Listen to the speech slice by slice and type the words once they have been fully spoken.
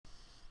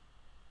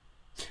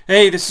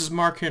Hey, this is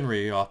Mark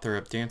Henry, author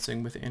of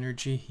Dancing with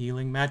Energy,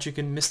 Healing, Magic,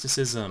 and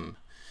Mysticism.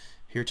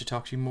 Here to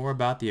talk to you more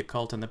about the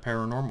occult and the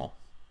paranormal.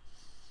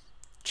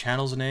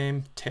 Channel's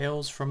name,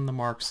 Tales from the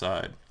Mark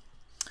Side.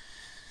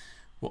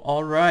 Well,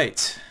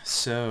 alright,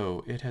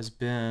 so it has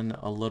been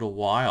a little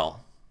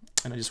while,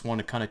 and I just want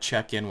to kind of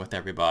check in with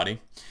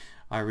everybody.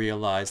 I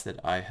realize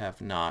that I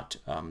have not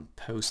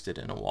posted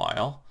in a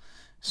while,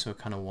 so I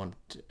kind of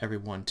want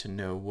everyone to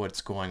know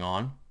what's going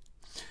on.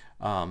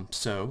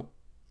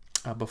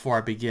 Before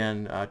I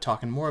begin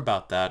talking more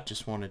about that,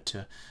 just wanted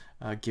to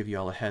give you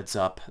all a heads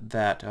up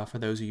that for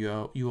those of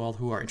you all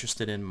who are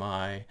interested in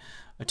my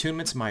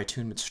attunements, my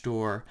attunement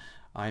store,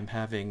 I'm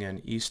having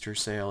an Easter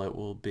sale. It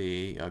will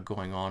be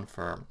going on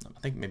for, I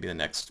think, maybe the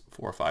next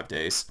 4 or 5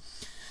 days.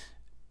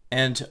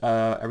 And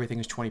everything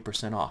is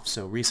 20% off.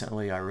 So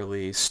recently I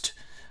released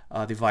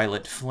the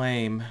Violet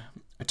Flame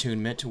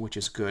attunement, which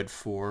is good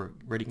for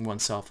ridding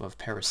oneself of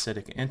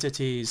parasitic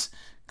entities,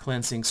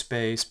 cleansing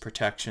space,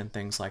 protection,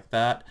 things like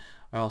that.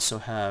 I also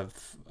have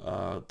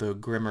the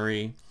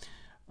Grimoire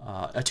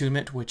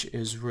attunement, which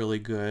is really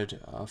good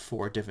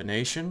for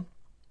divination.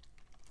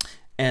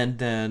 And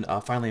then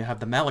finally I have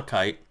the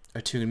Malachite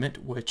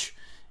attunement, which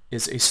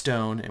is a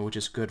stone and which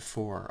is good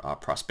for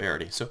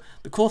prosperity. So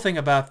the cool thing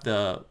about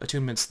the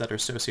attunements that are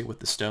associated with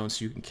the stones,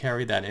 you can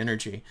carry that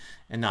energy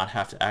and not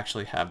have to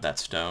actually have that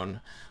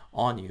stone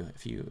on you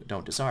if you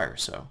don't desire.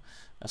 So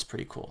that's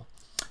pretty cool.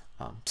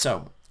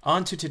 So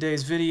on to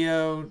today's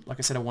video. Like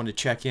I said, I wanted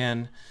to check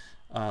in,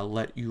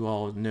 let you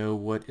all know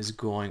what is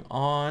going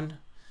on.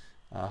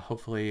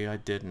 Hopefully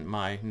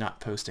my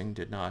not posting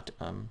did not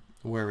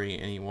worry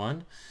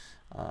anyone.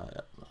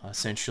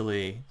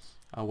 Essentially,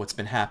 what's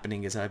been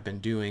happening is I've been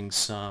doing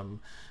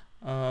some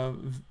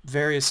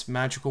various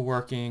magical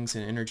workings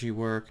and energy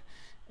work,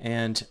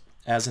 and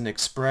as an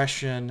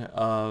expression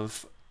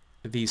of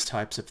these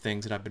types of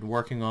things that I've been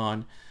working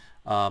on,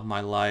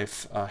 my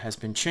life has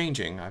been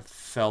changing. I've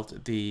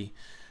felt the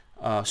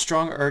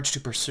strong urge to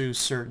pursue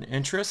certain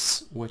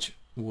interests which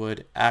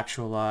would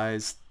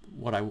actualize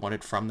what I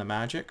wanted from the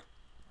magic.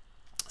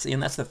 See,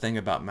 and that's the thing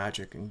about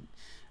magic, and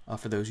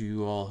for those of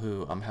you all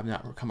who have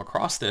not come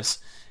across this,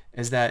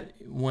 is that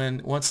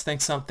once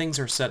things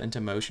are set into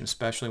motion,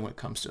 especially when it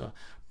comes to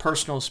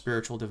personal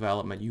spiritual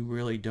development, you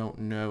really don't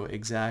know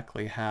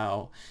exactly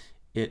how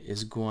it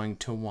is going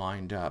to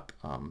wind up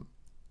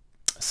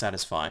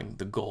satisfying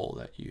the goal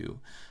that you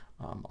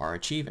are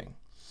achieving.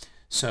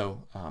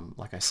 So,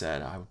 like I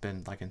said, I've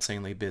been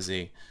insanely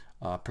busy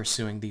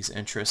pursuing these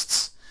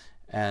interests,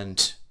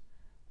 and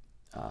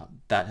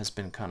that has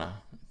been kind of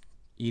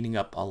eating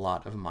up a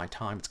lot of my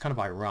time. It's kind of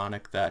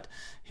ironic that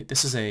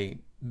this is a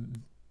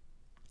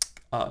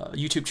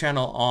YouTube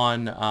channel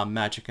on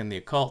magic and the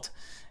occult,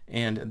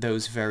 and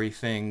those very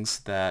things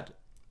that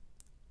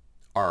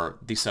are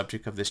the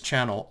subject of this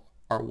channel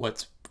are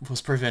what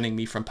was preventing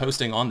me from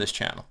posting on this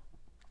channel.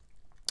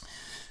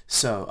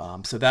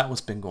 So, so that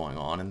was been going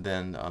on, and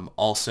then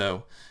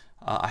also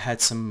I had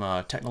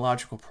some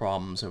technological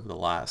problems over the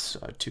last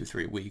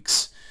 2-3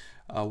 weeks,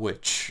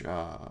 which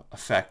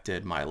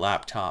affected my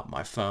laptop,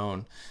 my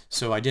phone.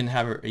 So I didn't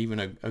have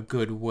even a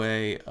good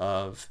way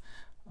of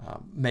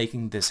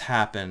making this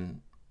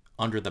happen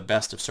under the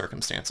best of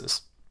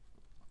circumstances.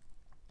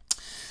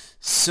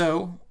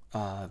 So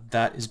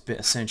that is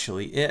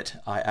essentially it.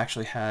 I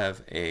actually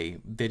have a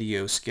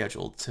video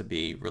scheduled to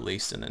be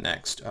released in the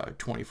next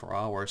 24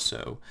 hours,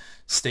 so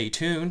stay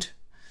tuned,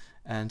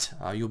 and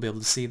you'll be able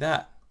to see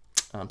that.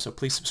 So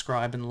please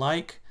subscribe and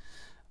like.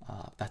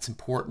 That's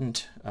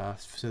important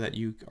so that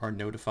you are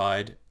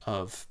notified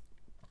of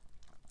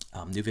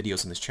new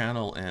videos on this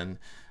channel, and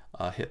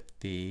hit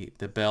the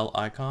bell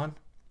icon.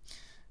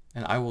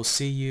 And I will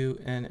see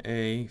you in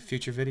a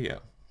future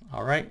video.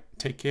 All right,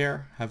 take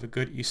care. Have a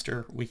good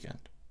Easter weekend.